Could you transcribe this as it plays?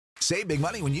Save big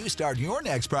money when you start your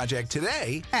next project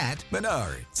today at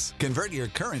Menards. Convert your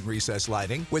current recessed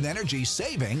lighting with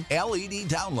energy-saving LED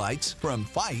downlights from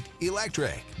Fight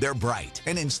Electric. They're bright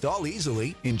and install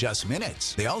easily in just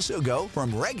minutes. They also go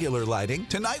from regular lighting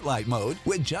to nightlight mode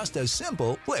with just a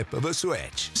simple flip of a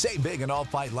switch. Save big on all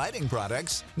Fight lighting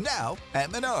products now at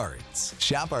Menards.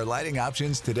 Shop our lighting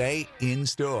options today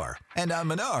in-store and on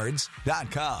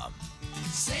Menards.com.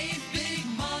 Save big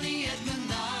money at Menards.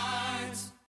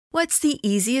 What's the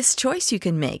easiest choice you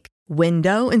can make?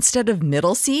 Window instead of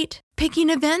middle seat? Picking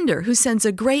a vendor who sends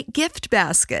a great gift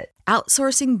basket?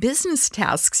 Outsourcing business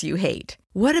tasks you hate?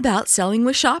 What about selling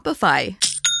with Shopify?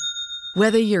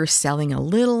 Whether you're selling a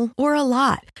little or a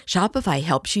lot, Shopify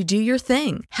helps you do your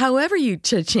thing, however you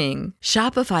cha-ching.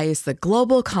 Shopify is the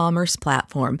global commerce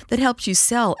platform that helps you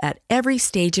sell at every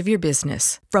stage of your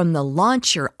business. From the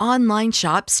launch your online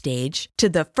shop stage to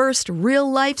the first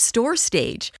real-life store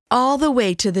stage, all the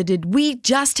way to the did we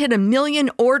just hit 1 million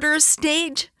orders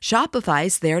stage.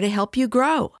 Shopify's there to help you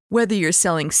grow. Whether you're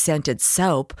selling scented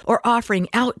soap or offering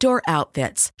outdoor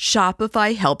outfits,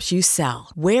 Shopify helps you sell.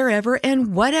 Wherever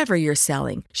and whatever you're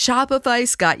selling,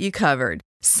 Shopify's got you covered.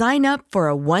 Sign up for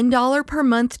a $1 per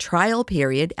month trial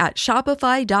period at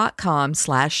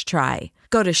shopify.com/try.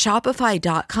 Go to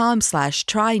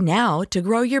shopify.com/try now to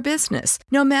grow your business,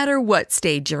 no matter what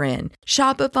stage you're in.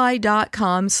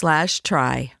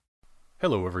 Shopify.com/try.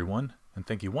 Hello everyone, and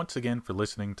thank you once again for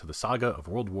listening to the Saga of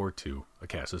World War II, a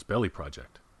Casus Belli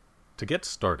project. To get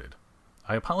started,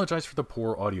 I apologize for the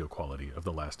poor audio quality of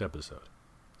the last episode.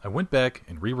 I went back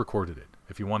and re-recorded it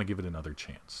if you want to give it another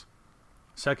chance.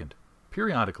 Second,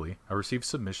 periodically I receive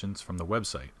submissions from the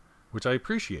website, which I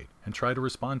appreciate and try to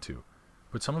respond to,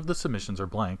 but some of the submissions are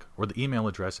blank or the email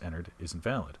address entered isn't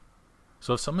valid.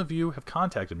 So if some of you have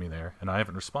contacted me there and I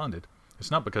haven't responded,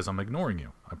 it's not because I'm ignoring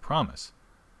you, I promise.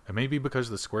 It may be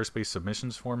because the Squarespace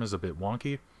submissions form is a bit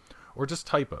wonky, or just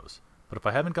typos, but if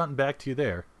I haven't gotten back to you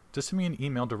there, just send me an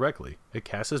email directly at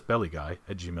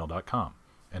casusbellyguy@gmail.com,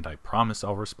 and I promise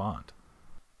I'll respond.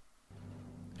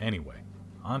 Anyway,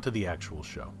 on to the actual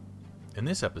show. In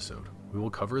this episode, we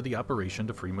will cover the operation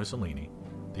to free Mussolini,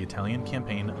 the Italian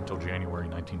campaign until January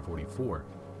 1944,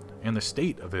 and the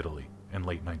state of Italy in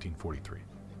late 1943.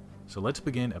 So let's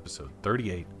begin episode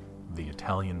 38, The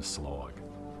Italian Slog.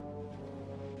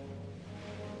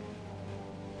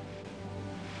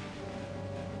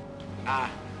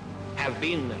 Have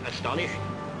been astonished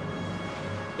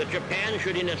that Japan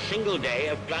should in a single day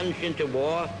have plunged into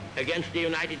war against the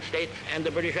United States and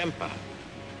the British Empire.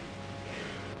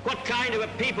 What kind of a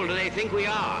people do they think we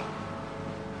are?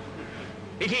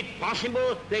 Is it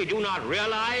possible they do not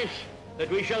realize that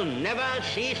we shall never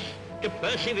cease to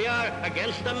persevere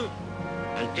against them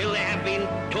until they have been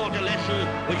taught a lesson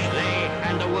which they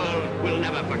and the world will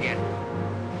never forget?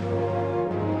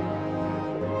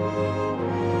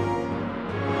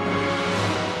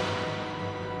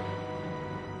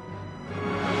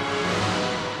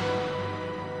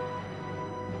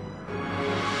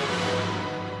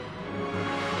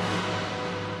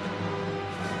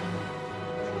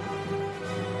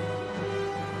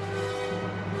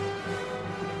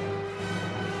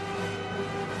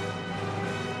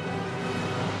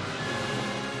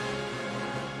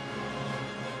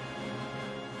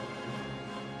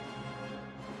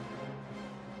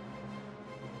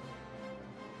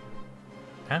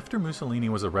 After Mussolini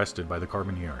was arrested by the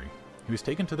Carabinieri, he was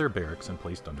taken to their barracks and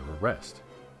placed under arrest.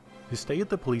 His stay at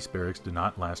the police barracks did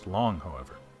not last long,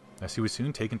 however, as he was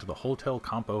soon taken to the Hotel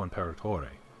Campo Imperatore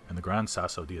in the Gran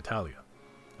Sasso d'Italia,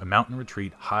 a mountain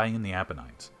retreat high in the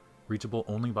Apennines, reachable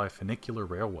only by funicular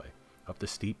railway up the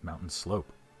steep mountain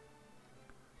slope.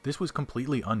 This was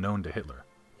completely unknown to Hitler,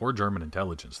 or German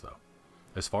intelligence though.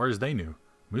 As far as they knew,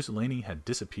 Mussolini had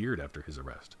disappeared after his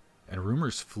arrest, and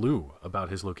rumors flew about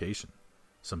his location.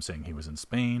 Some saying he was in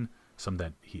Spain, some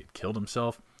that he had killed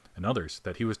himself, and others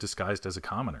that he was disguised as a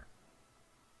commoner.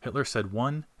 Hitler said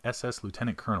one SS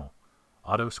Lieutenant Colonel,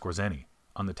 Otto Skorzeny,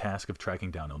 on the task of tracking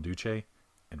down El Duce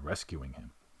and rescuing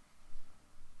him.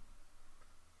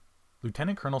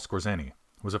 Lieutenant Colonel Skorzeny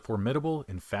was a formidable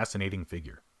and fascinating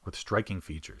figure with striking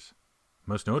features.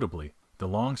 Most notably, the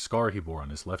long scar he bore on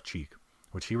his left cheek,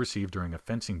 which he received during a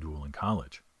fencing duel in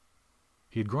college.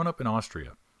 He had grown up in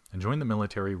Austria and joined the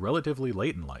military relatively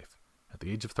late in life, at the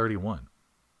age of 31,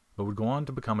 but would go on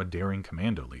to become a daring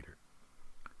commando leader.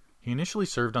 He initially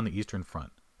served on the Eastern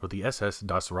Front with the SS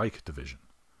Das Reich Division.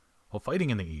 While fighting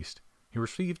in the East, he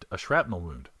received a shrapnel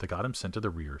wound that got him sent to the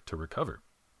rear to recover.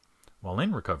 While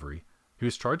in recovery, he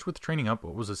was charged with training up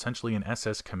what was essentially an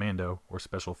SS Commando or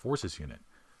Special Forces unit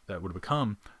that would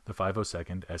become the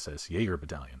 502nd SS Jaeger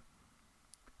Battalion.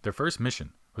 Their first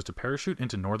mission was to parachute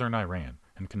into northern Iran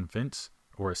and convince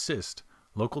or assist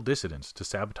local dissidents to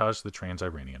sabotage the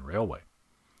Trans-Iranian Railway,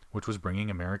 which was bringing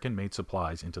American-made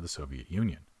supplies into the Soviet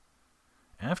Union.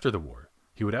 After the war,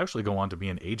 he would actually go on to be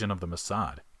an agent of the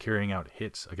Mossad, carrying out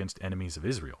hits against enemies of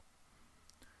Israel.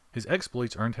 His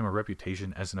exploits earned him a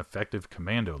reputation as an effective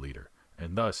commando leader,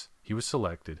 and thus he was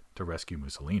selected to rescue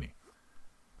Mussolini.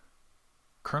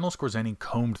 Colonel Skorzeny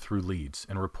combed through leads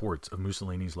and reports of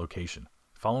Mussolini's location,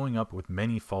 following up with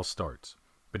many false starts,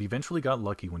 but eventually got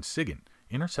lucky when Sigan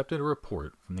intercepted a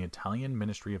report from the Italian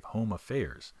Ministry of Home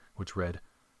Affairs, which read,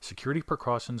 "Security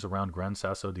precautions around Gran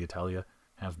Sasso d'Italia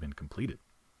have been completed."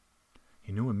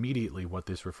 He knew immediately what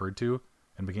this referred to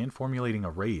and began formulating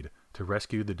a raid to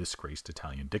rescue the disgraced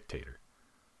Italian dictator.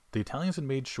 The Italians had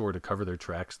made sure to cover their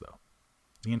tracks, though.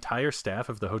 The entire staff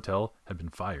of the hotel had been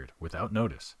fired without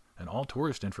notice, and all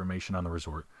tourist information on the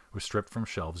resort was stripped from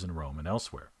shelves in Rome and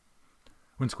elsewhere.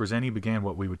 When Skorzeny began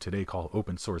what we would today call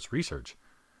open source research,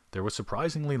 there was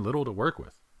surprisingly little to work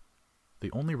with.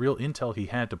 The only real intel he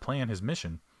had to plan his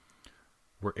mission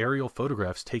were aerial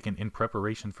photographs taken in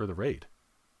preparation for the raid.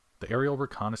 The aerial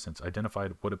reconnaissance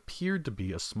identified what appeared to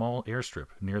be a small airstrip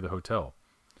near the hotel,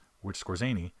 which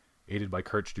Skorzeny, aided by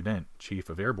Kurt Student,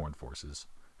 chief of airborne forces,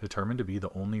 determined to be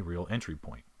the only real entry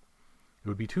point. It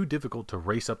would be too difficult to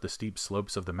race up the steep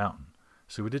slopes of the mountain,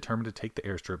 so he determined to take the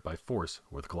airstrip by force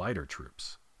with glider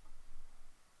troops.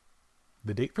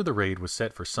 The date for the raid was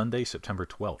set for Sunday, September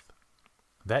 12th.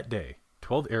 That day,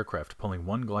 12 aircraft pulling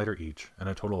one glider each and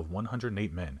a total of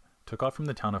 108 men took off from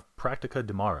the town of Practica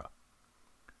di Mara.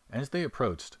 As they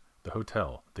approached the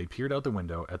hotel, they peered out the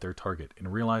window at their target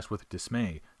and realized with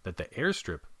dismay that the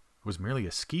airstrip was merely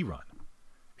a ski run.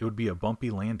 It would be a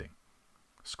bumpy landing.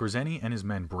 Skorzeny and his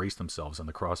men braced themselves on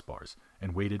the crossbars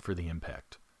and waited for the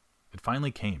impact. It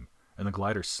finally came, and the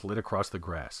glider slid across the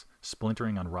grass,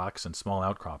 splintering on rocks and small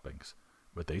outcroppings,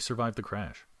 but they survived the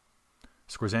crash.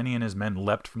 Skorzeny and his men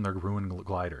leapt from their ruined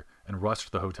glider and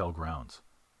rushed the hotel grounds.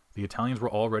 The Italians were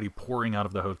already pouring out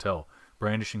of the hotel,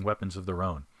 brandishing weapons of their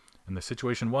own, and the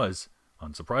situation was,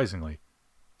 unsurprisingly,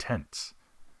 tense.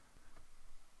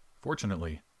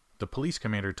 Fortunately, the police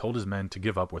commander told his men to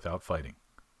give up without fighting.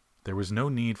 There was no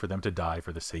need for them to die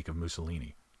for the sake of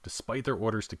Mussolini, despite their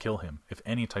orders to kill him if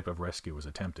any type of rescue was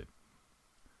attempted.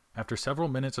 After several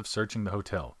minutes of searching the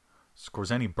hotel,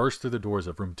 Skorzeny burst through the doors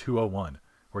of room 201,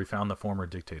 where he found the former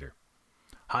dictator.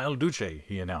 "Heil Duce,"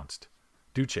 he announced.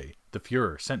 "Duce, the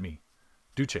Fuhrer sent me.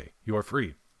 Duce, you are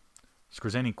free."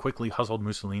 Skorzeny quickly hustled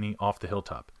Mussolini off the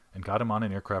hilltop and got him on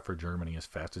an aircraft for Germany as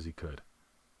fast as he could.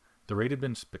 The raid had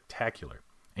been spectacular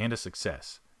and a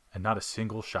success, and not a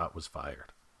single shot was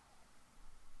fired.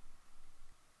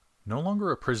 No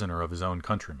longer a prisoner of his own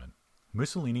countrymen,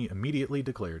 Mussolini immediately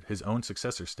declared his own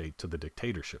successor state to the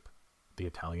dictatorship, the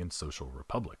Italian Social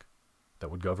Republic, that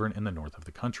would govern in the north of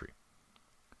the country.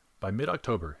 By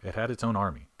mid-October, it had its own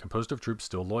army, composed of troops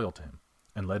still loyal to him,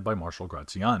 and led by Marshal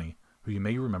Graziani, who you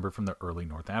may remember from the early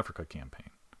North Africa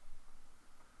campaign.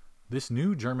 This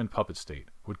new German puppet state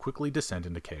would quickly descend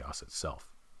into chaos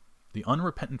itself. The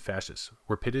unrepentant fascists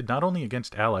were pitted not only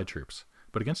against Allied troops,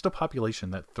 but against a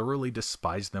population that thoroughly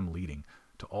despised them, leading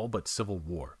to all but civil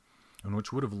war, and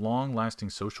which would have long-lasting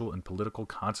social and political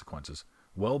consequences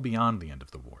well beyond the end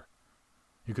of the war.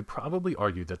 You could probably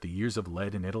argue that the years of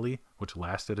lead in Italy, which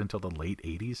lasted until the late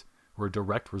 80s, were a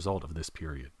direct result of this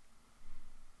period.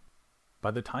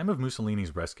 By the time of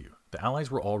Mussolini's rescue, the Allies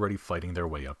were already fighting their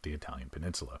way up the Italian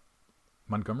peninsula.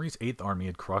 Montgomery's 8th Army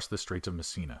had crossed the Straits of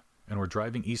Messina and were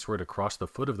driving eastward across the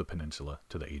foot of the peninsula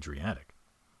to the Adriatic.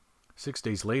 6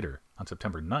 days later, on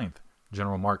September 9th,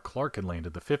 General Mark Clark had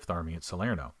landed the 5th Army at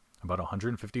Salerno, about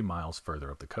 150 miles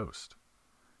further up the coast.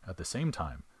 At the same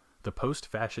time, the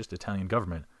post-fascist Italian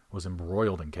government was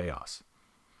embroiled in chaos.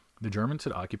 The Germans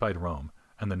had occupied Rome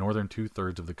and the northern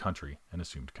two-thirds of the country and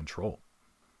assumed control.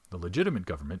 The legitimate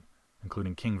government,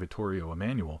 including King Vittorio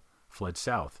Emanuele, fled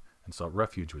south and sought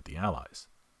refuge with the Allies.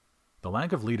 The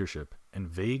lack of leadership and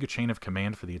vague chain of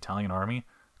command for the Italian army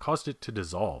caused it to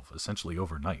dissolve essentially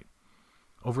overnight.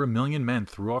 Over 1 million men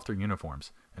threw off their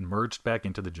uniforms and merged back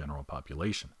into the general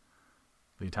population.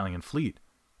 The Italian fleet,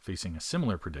 facing a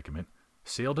similar predicament,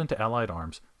 sailed into Allied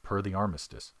arms per the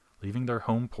armistice, leaving their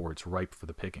home ports ripe for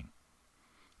the picking.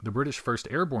 The British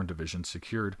 1st Airborne Division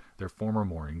secured their former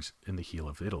moorings in the heel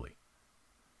of Italy.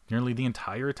 Nearly the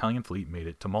entire Italian fleet made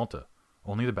it to Malta,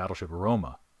 only the battleship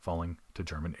Roma falling to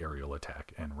German aerial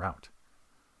attack en route.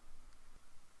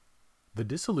 The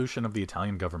dissolution of the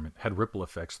Italian government had ripple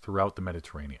effects throughout the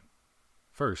Mediterranean.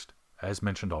 First, as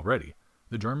mentioned already,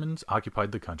 the Germans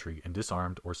occupied the country and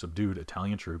disarmed or subdued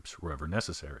Italian troops wherever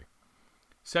necessary.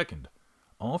 Second,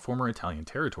 all former Italian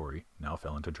territory now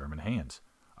fell into German hands,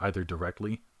 either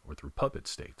directly or through puppet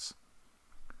states.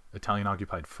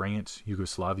 Italian-occupied France,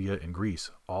 Yugoslavia, and Greece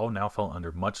all now fell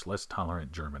under much less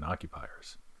tolerant German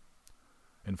occupiers.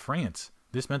 In France,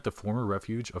 this meant the former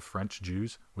refuge of French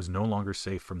Jews was no longer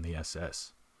safe from the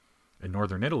SS. In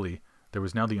northern Italy, there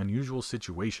was now the unusual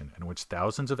situation in which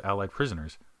thousands of Allied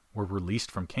prisoners were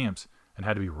released from camps and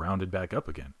had to be rounded back up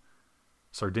again.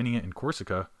 Sardinia and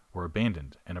Corsica were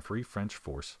abandoned, and a free French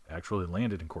force actually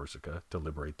landed in Corsica to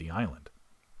liberate the island.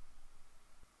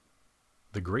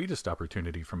 The greatest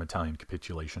opportunity from Italian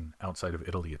capitulation outside of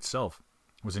Italy itself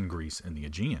was in Greece and the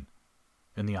Aegean.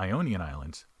 In the Ionian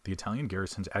Islands, the Italian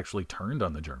garrisons actually turned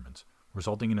on the Germans,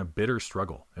 resulting in a bitter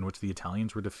struggle in which the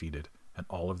Italians were defeated and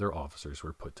all of their officers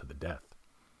were put to the death.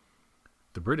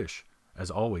 The British, as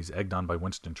always egged on by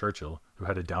Winston Churchill, who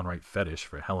had a downright fetish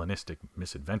for Hellenistic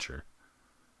misadventure,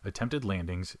 attempted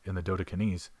landings in the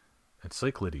Dodecanese and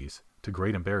Cyclades to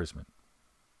great embarrassment.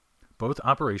 Both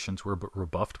operations were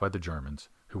rebuffed by the Germans,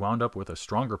 who wound up with a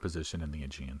stronger position in the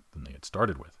Aegean than they had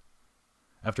started with.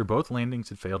 After both landings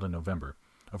had failed in November,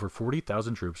 over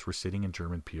 40,000 troops were sitting in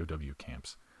German POW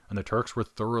camps, and the Turks were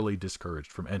thoroughly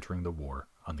discouraged from entering the war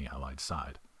on the Allied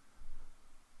side.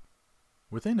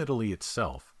 Within Italy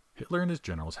itself, Hitler and his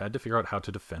generals had to figure out how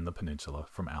to defend the peninsula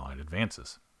from Allied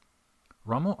advances.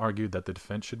 Rommel argued that the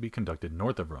defense should be conducted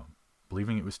north of Rome,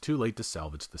 believing it was too late to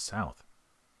salvage the south.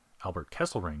 Albert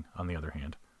Kesselring, on the other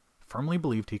hand, firmly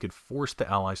believed he could force the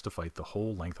Allies to fight the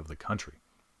whole length of the country.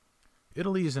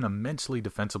 Italy is an immensely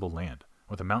defensible land,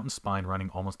 with a mountain spine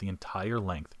running almost the entire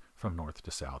length from north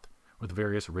to south, with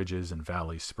various ridges and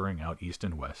valleys spurring out east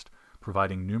and west,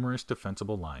 providing numerous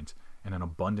defensible lines and an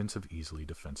abundance of easily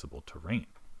defensible terrain.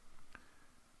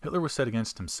 Hitler was set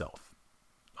against himself.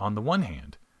 On the one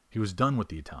hand, he was done with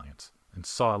the Italians and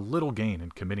saw little gain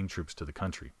in committing troops to the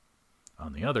country.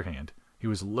 On the other hand, he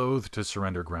was loath to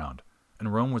surrender ground,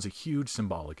 and Rome was a huge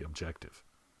symbolic objective.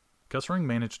 Kesselring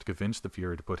managed to convince the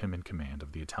Fuhrer to put him in command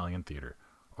of the Italian theater,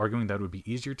 arguing that it would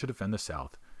be easier to defend the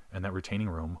south and that retaining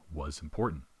Rome was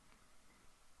important.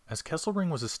 As Kesselring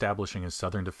was establishing his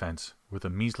southern defense with a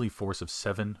measly force of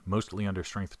 7 mostly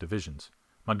understrength divisions,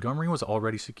 Montgomery was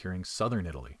already securing southern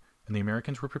Italy, and the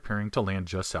Americans were preparing to land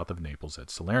just south of Naples at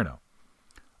Salerno.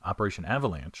 Operation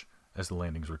Avalanche, as the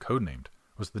landings were codenamed,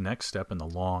 was the next step in the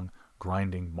long,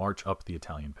 grinding march up the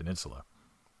Italian peninsula.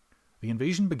 The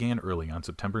invasion began early on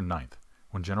September 9th,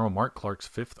 when General Mark Clark's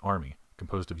 5th Army,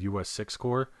 composed of U.S. 6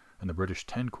 Corps and the British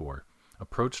 10 Corps,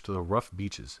 approached the rough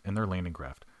beaches in their landing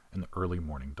craft in the early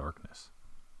morning darkness.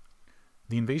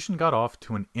 The invasion got off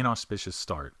to an inauspicious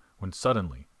start when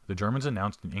suddenly the Germans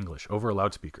announced in English over a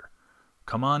loudspeaker,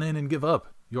 "Come on in and give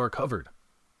up, you are covered."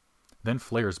 Then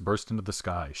flares burst into the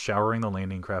sky, showering the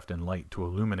landing craft in light to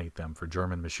illuminate them for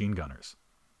German machine gunners.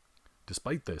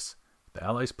 Despite this, the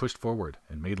Allies pushed forward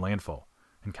and made landfall,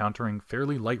 encountering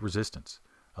fairly light resistance,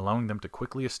 allowing them to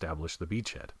quickly establish the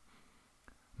beachhead.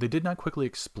 They did not quickly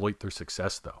exploit their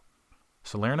success, though.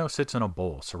 Salerno sits in a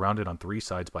bowl surrounded on 3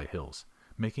 sides by hills,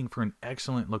 making for an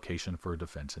excellent location for a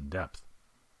defense in depth.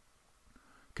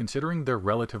 Considering their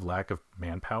relative lack of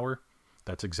manpower,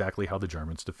 that's exactly how the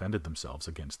Germans defended themselves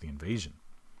against the invasion.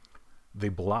 They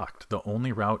blocked the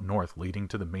only route north leading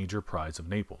to the major prize of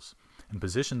Naples, and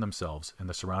positioned themselves in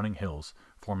the surrounding hills,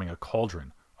 forming a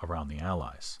cauldron around the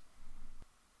Allies.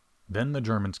 Then the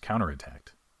Germans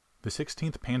counterattacked. The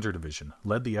 16th Panzer Division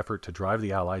led the effort to drive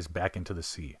the Allies back into the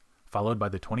sea, followed by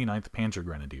the 29th Panzer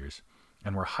Grenadiers,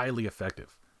 and were highly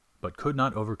effective, but could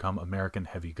not overcome American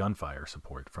heavy gunfire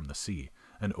support from the sea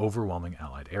and overwhelming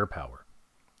Allied air power.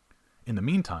 In the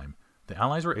meantime, the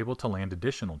Allies were able to land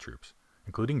additional troops,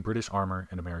 including British armor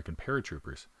and American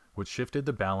paratroopers, which shifted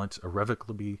the balance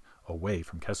irrevocably away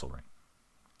from Kesselring.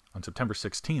 On September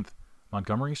 16th,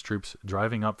 Montgomery's troops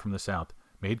driving up from the south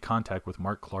made contact with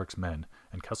Mark Clark's men,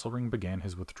 and Kesselring began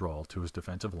his withdrawal to his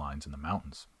defensive lines in the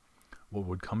mountains, what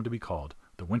would come to be called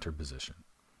the Winter Position.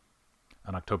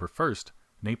 On October 1st,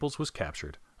 Naples was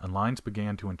captured, and lines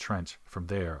began to entrench from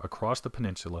there across the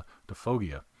peninsula to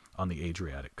Foggia on the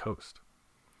Adriatic coast.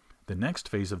 The next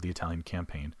phase of the Italian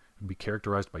campaign would be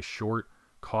characterized by short,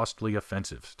 costly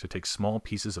offensives to take small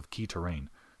pieces of key terrain,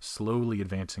 slowly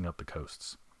advancing up the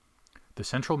coasts. The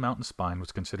central mountain spine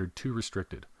was considered too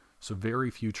restricted, so very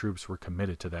few troops were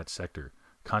committed to that sector,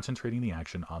 concentrating the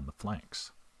action on the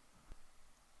flanks.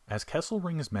 As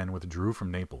Kesselring's men withdrew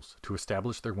from Naples to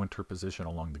establish their winter position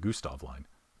along the Gustav Line,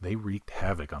 they wreaked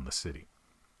havoc on the city.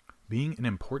 Being an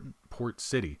important port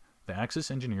city, the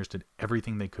Axis engineers did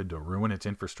everything they could to ruin its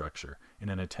infrastructure in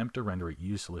an attempt to render it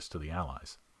useless to the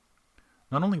Allies.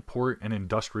 Not only port and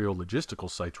industrial logistical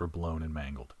sites were blown and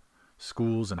mangled,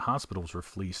 Schools and hospitals were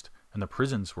fleeced, and the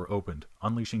prisons were opened,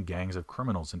 unleashing gangs of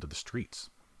criminals into the streets.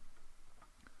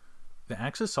 The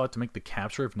Axis sought to make the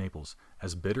capture of Naples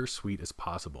as bittersweet as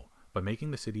possible by making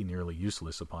the city nearly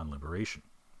useless upon liberation.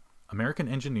 American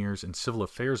engineers and civil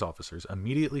affairs officers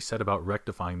immediately set about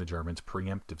rectifying the Germans'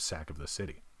 preemptive sack of the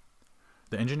city.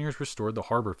 The engineers restored the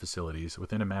harbor facilities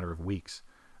within a matter of weeks,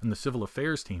 and the civil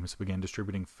affairs teams began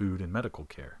distributing food and medical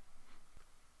care.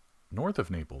 North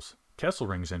of Naples,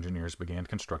 Kesselring's engineers began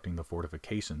constructing the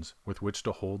fortifications with which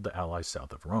to hold the Allies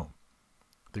south of Rome.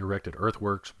 They erected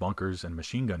earthworks, bunkers, and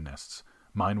machine gun nests,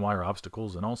 mine wire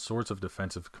obstacles, and all sorts of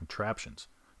defensive contraptions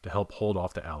to help hold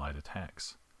off the Allied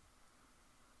attacks.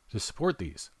 To support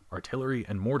these, artillery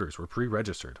and mortars were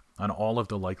pre-registered on all of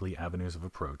the likely avenues of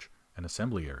approach and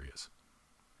assembly areas.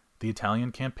 The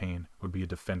Italian campaign would be a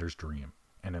defender's dream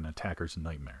and an attacker's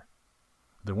nightmare.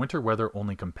 The winter weather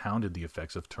only compounded the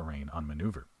effects of terrain on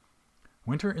maneuver.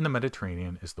 Winter in the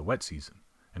Mediterranean is the wet season,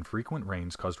 and frequent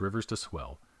rains caused rivers to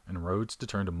swell and roads to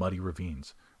turn to muddy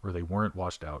ravines where they weren't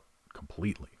washed out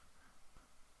completely.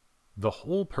 The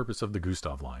whole purpose of the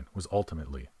Gustav Line was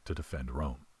ultimately to defend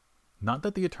Rome. Not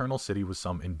that the Eternal City was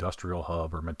some industrial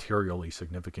hub or materially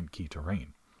significant key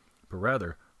terrain, but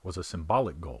rather was a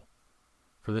symbolic goal.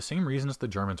 For the same reasons the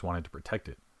Germans wanted to protect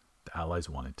it, the Allies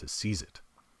wanted to seize it.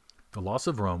 The loss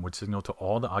of Rome would signal to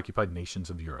all the occupied nations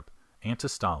of Europe and to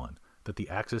Stalin that the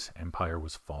Axis empire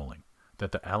was falling,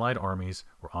 that the Allied armies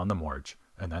were on the march,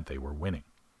 and that they were winning.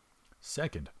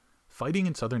 Second, fighting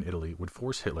in southern Italy would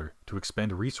force Hitler to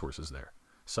expend resources there,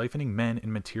 siphoning men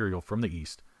and material from the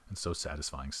east and so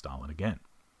satisfying Stalin again.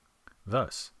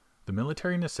 Thus, the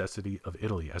military necessity of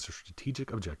Italy as a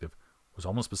strategic objective was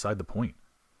almost beside the point.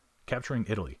 Capturing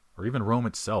Italy, or even Rome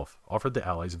itself, offered the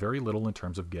Allies very little in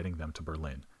terms of getting them to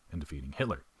Berlin and defeating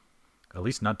Hitler. At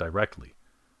least not directly.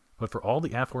 But for all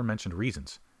the aforementioned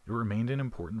reasons, it remained an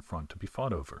important front to be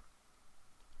fought over.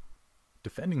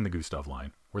 Defending the Gustav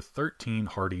Line were 13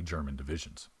 hardy German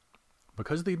divisions.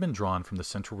 Because they'd been drawn from the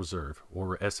Central Reserve,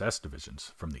 or SS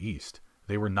divisions, from the east,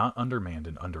 they were not undermanned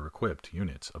and under-equipped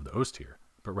units of the Osttier,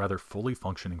 but rather fully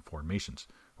functioning formations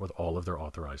with all of their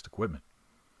authorized equipment.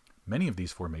 Many of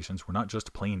these formations were not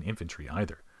just plain infantry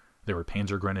either. They were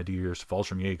Panzer Grenadiers,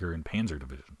 Fallschirmjäger, and Panzer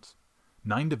divisions.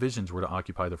 9 divisions were to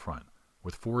occupy the front,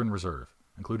 with 4 in reserve,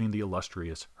 including the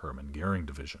illustrious Hermann Göring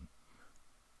Division.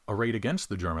 Arrayed against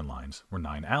the German lines were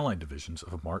 9 Allied divisions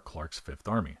of Mark Clark's Fifth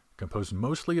Army, composed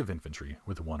mostly of infantry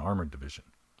with 1 armored division.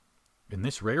 In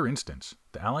this rare instance,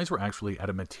 the Allies were actually at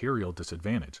a material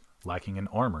disadvantage, lacking in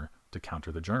armor to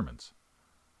counter the Germans.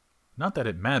 Not that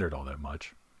it mattered all that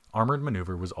much. Armored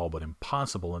maneuver was all but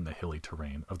impossible in the hilly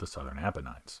terrain of the southern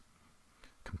Apennines.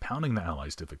 Compounding the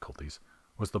Allies' difficulties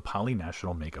was the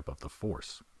polynational makeup of the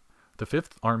force. The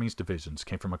Fifth Army's divisions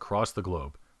came from across the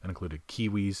globe and included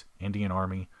Kiwis, Indian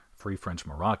Army, Free French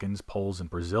Moroccans, Poles, and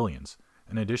Brazilians,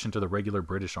 in addition to the regular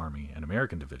British Army and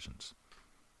American divisions.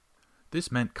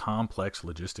 This meant complex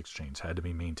logistics chains had to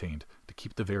be maintained to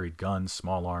keep the varied guns,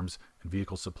 small arms, and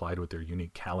vehicles supplied with their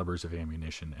unique calibers of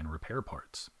ammunition and repair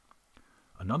parts.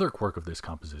 Another quirk of this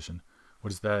composition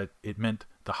was that it meant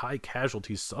the high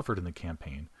casualties suffered in the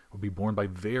campaign would be borne by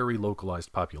very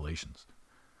localized populations.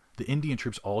 The Indian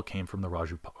troops all came from the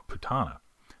Rajputana,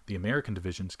 the American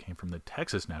divisions came from the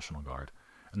Texas National Guard,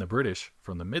 and the British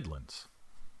from the Midlands.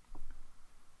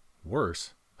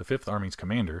 Worse, the Fifth Army's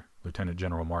commander, Lieutenant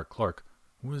General Mark Clark,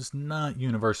 was not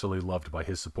universally loved by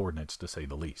his subordinates, to say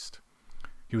the least.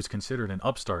 He was considered an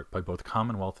upstart by both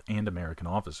Commonwealth and American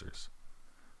officers.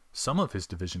 Some of his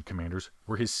division commanders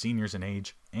were his seniors in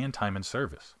age and time in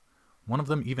service, one of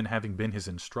them even having been his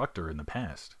instructor in the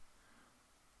past.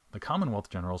 The Commonwealth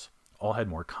generals all had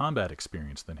more combat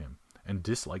experience than him and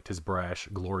disliked his brash,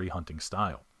 glory-hunting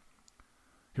style.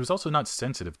 He was also not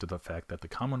sensitive to the fact that the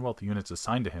Commonwealth units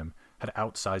assigned to him had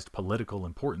outsized political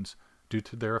importance due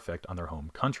to their effect on their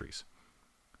home countries.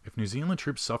 If New Zealand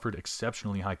troops suffered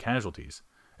exceptionally high casualties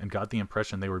and got the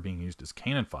impression they were being used as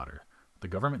cannon fodder, the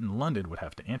government in London would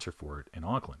have to answer for it in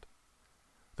Auckland.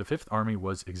 The Fifth Army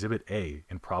was Exhibit A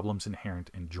in problems inherent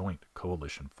in joint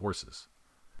coalition forces.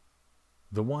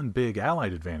 The one big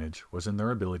Allied advantage was in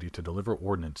their ability to deliver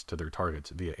ordnance to their targets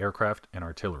via aircraft and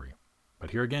artillery.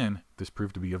 But here again, this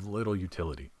proved to be of little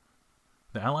utility.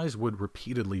 The Allies would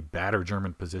repeatedly batter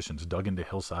German positions dug into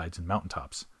hillsides and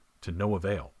mountaintops, to no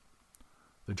avail.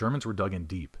 The Germans were dug in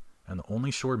deep, and the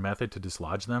only sure method to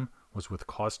dislodge them was with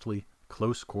costly,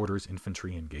 close-quarters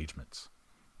infantry engagements.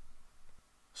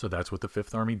 So that's what the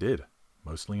Fifth Army did,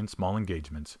 mostly in small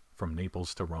engagements, from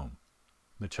Naples to Rome.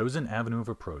 The chosen avenue of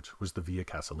approach was the Via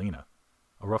Casalina,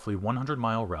 a roughly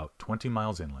 100-mile route 20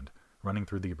 miles inland, running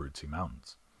through the Abruzzi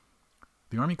Mountains.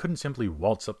 The army couldn't simply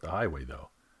waltz up the highway, though.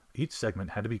 Each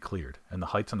segment had to be cleared, and the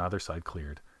heights on either side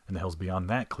cleared, and the hills beyond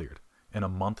that cleared, in a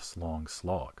months-long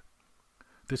slog.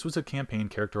 This was a campaign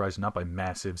characterized not by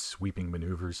massive, sweeping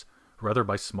maneuvers, rather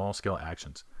by small-scale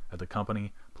actions at the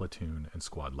company, platoon, and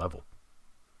squad level.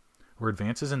 Where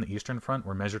advances in the Eastern Front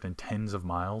were measured in tens of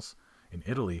miles, in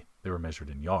Italy they were measured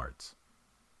in yards.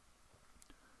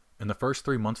 In the first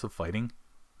 3 months of fighting,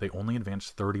 they only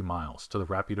advanced 30 miles to the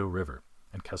Rapido River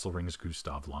and Kesselring's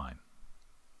Gustav Line.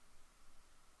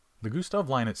 The Gustav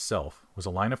Line itself was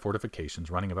a line of fortifications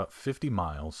running about 50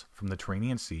 miles from the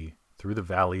Tyrrhenian Sea through the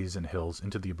valleys and hills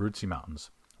into the Abruzzi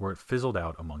Mountains, where it fizzled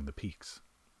out among the peaks.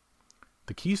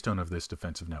 The keystone of this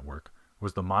defensive network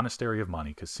was the Monastery of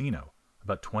Monte Cassino,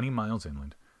 about 20 miles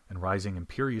inland and rising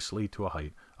imperiously to a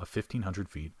height of 1,500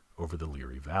 feet over the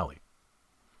Liri Valley.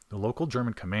 The local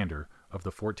German commander of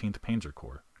the 14th Panzer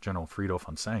Corps, General Friedrich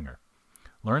von Sanger,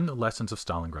 learned the lessons of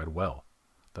Stalingrad well,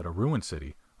 that a ruined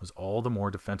city was all the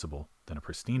more defensible than a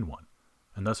pristine one,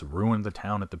 and thus ruined the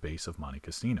town at the base of Monte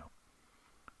Cassino.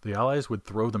 The Allies would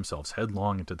throw themselves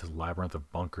headlong into this labyrinth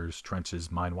of bunkers, trenches,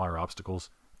 mine wire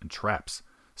obstacles, and traps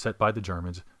set by the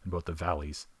Germans in both the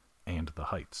valleys and the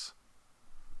heights.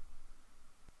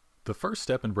 The first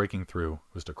step in breaking through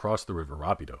was to cross the river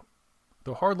Rapido.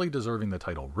 Though hardly deserving the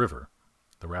title river,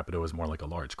 the Rapido is more like a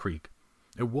large creek,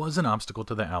 it was an obstacle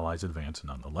to the Allies' advance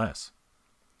nonetheless.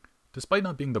 Despite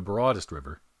not being the broadest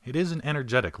river, it is an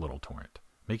energetic little torrent,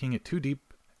 making it too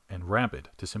deep and rapid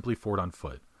to simply ford on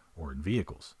foot or in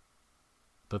vehicles.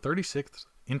 The 36th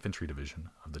Infantry Division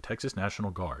of the Texas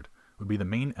National Guard would be the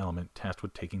main element tasked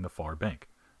with taking the far bank,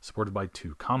 supported by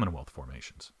 2 Commonwealth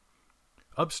formations.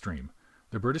 Upstream,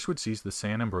 the British would seize the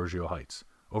San Ambrogio Heights,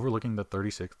 overlooking the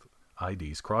 36th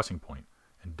ID's crossing point,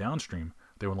 and downstream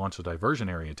they would launch a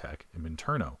diversionary attack in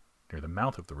Minturno, near the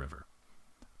mouth of the river.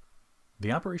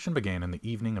 The operation began in the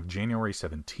evening of January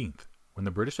 17th, when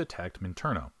the British attacked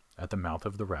Minturno at the mouth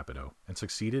of the Rapido and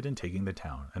succeeded in taking the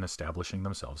town and establishing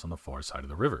themselves on the far side of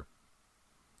the river.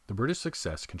 The British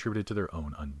success contributed to their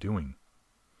own undoing,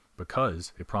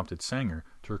 because it prompted Sanger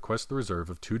to request the reserve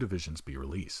of 2 divisions be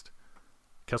released.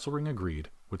 Kesselring agreed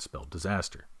would spell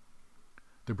disaster.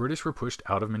 The British were pushed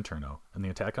out of Minturno, and the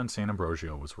attack on San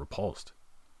Ambrogio was repulsed.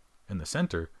 In the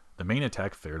center, the main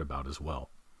attack fared about as well.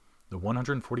 The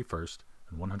 141st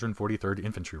and 143rd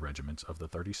Infantry Regiments of the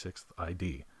 36th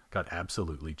ID got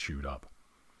absolutely chewed up.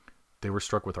 They were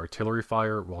struck with artillery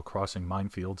fire while crossing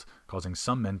minefields, causing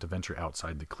some men to venture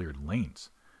outside the cleared lanes,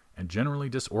 and generally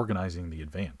disorganizing the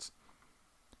advance.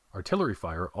 Artillery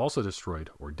fire also destroyed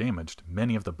or damaged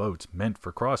many of the boats meant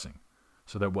for crossing,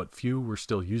 so that what few were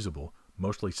still usable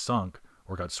mostly sunk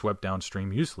or got swept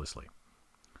downstream uselessly.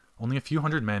 Only a few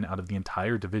hundred men out of the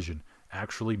entire division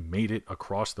actually made it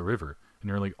across the river, and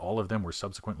nearly all of them were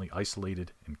subsequently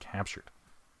isolated and captured.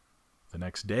 The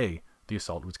next day, the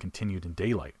assault was continued in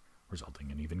daylight,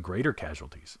 resulting in even greater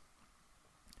casualties.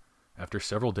 After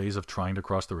several days of trying to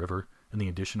cross the river and the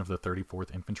addition of the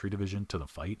 34th Infantry Division to the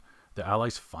fight, the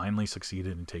Allies finally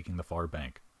succeeded in taking the far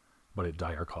bank, but at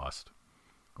dire cost.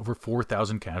 Over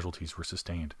 4,000 casualties were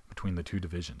sustained between the 2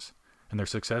 divisions, and their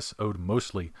success owed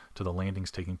mostly to the landings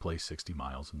taking place 60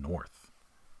 miles north.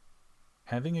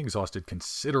 Having exhausted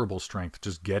considerable strength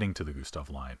just getting to the Gustav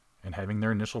Line, and having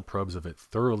their initial probes of it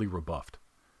thoroughly rebuffed,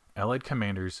 Allied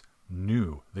commanders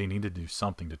knew they needed to do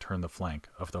something to turn the flank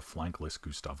of the flankless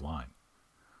Gustav Line.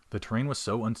 The terrain was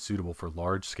so unsuitable for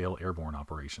large-scale airborne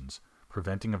operations,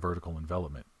 preventing a vertical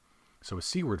envelopment, so a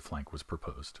seaward flank was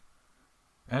proposed.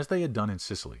 As they had done in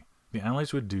Sicily, the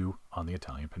Allies would do on the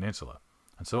Italian peninsula,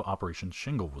 and so Operation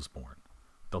Shingle was born,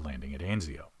 the landing at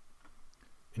Anzio.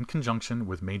 In conjunction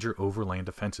with major overland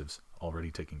offensives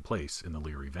already taking place in the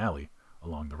Liri Valley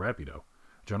along the Rapido,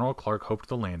 General Clark hoped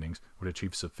the landings would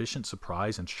achieve sufficient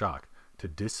surprise and shock to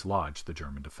dislodge the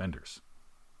German defenders.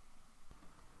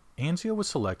 Anzio was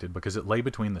selected because it lay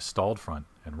between the stalled front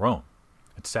and Rome.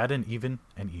 It sat in even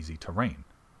and easy terrain,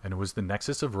 and it was the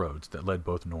nexus of roads that led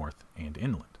both north and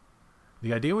inland.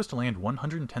 The idea was to land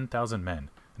 110,000 men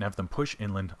and have them push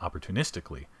inland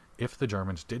opportunistically if the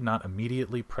Germans did not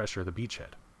immediately pressure the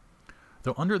beachhead.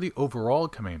 Though under the overall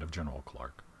command of General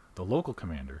Clark, the local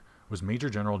commander was Major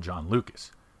General John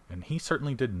Lucas, and he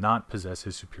certainly did not possess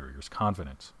his superior's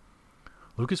confidence.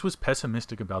 Lucas was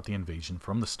pessimistic about the invasion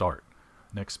from the start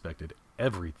and expected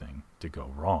everything to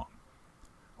go wrong.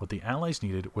 What the Allies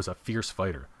needed was a fierce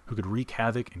fighter who could wreak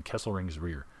havoc in Kesselring's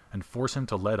rear and force him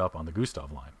to let up on the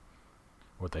Gustav Line.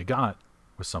 What they got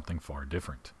was something far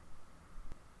different.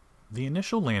 The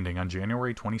initial landing on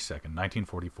January 22,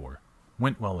 1944,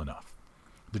 went well enough.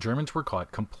 The Germans were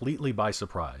caught completely by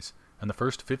surprise and the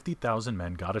first 50,000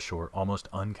 men got ashore almost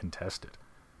uncontested.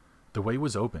 The way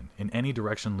was open in any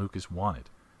direction Lucas wanted,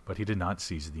 but he did not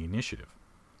seize the initiative.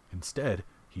 Instead,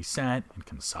 he sat and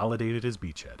consolidated his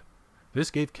beachhead.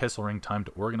 This gave Kesselring time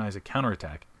to organize a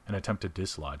counterattack and attempt to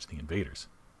dislodge the invaders.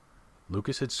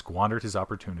 Lucas had squandered his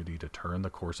opportunity to turn the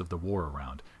course of the war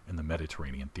around in the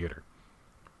Mediterranean theater.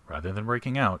 Rather than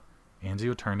breaking out,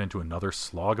 Anzio turned into another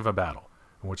slog of a battle,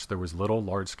 in which there was little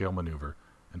large-scale maneuver,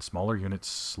 and smaller units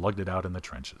slugged it out in the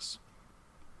trenches.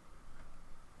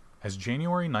 As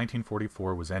January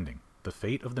 1944 was ending, the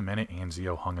fate of the men at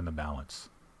Anzio hung in the balance.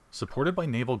 Supported by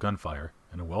naval gunfire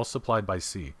and well supplied by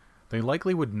sea, they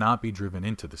likely would not be driven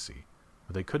into the sea,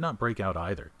 but they could not break out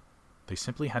either. They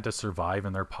simply had to survive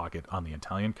in their pocket on the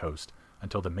Italian coast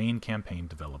until the main campaign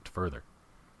developed further.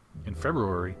 In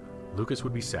February, Lucas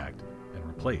would be sacked and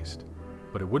replaced,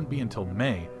 but it wouldn't be until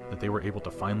May that they were able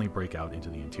to finally break out into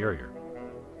the interior.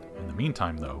 In the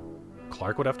meantime, though,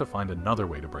 Clark would have to find another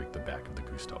way to break the back of the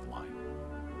Gustav line.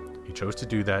 He chose to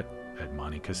do that at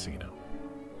Monte Cassino.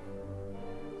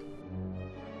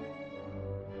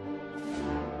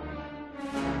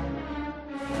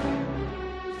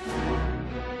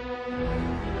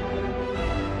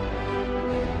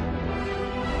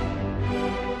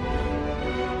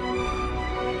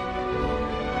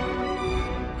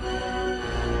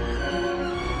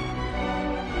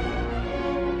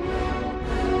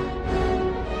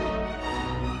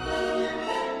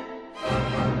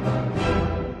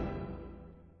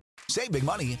 Save big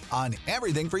money on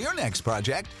everything for your next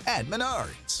project at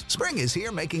Menards. Spring is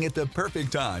here, making it the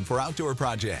perfect time for outdoor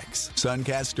projects.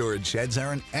 Suncast storage sheds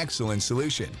are an excellent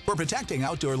solution for protecting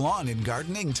outdoor lawn and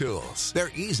gardening tools.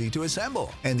 They're easy to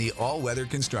assemble, and the all-weather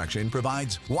construction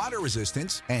provides water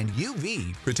resistance and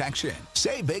UV protection.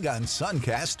 Save big on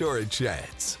Suncast storage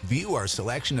sheds. View our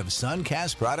selection of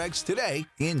Suncast products today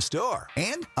in store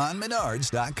and on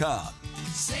Menards.com.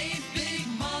 Save big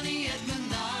money at Menards.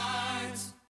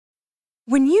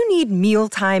 When you need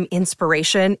mealtime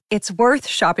inspiration, it's worth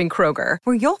shopping Kroger,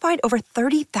 where you'll find over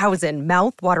 30,000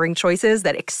 mouth-watering choices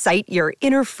that excite your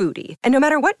inner foodie. And no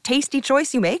matter what tasty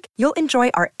choice you make, you'll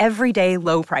enjoy our everyday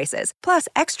low prices, plus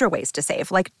extra ways to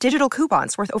save, like digital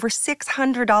coupons worth over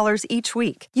 $600 each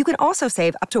week. You can also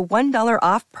save up to $1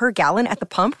 off per gallon at the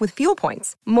pump with fuel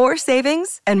points. More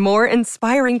savings and more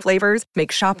inspiring flavors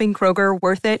make shopping Kroger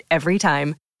worth it every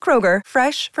time. Kroger,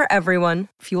 fresh for everyone.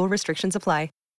 Fuel restrictions apply.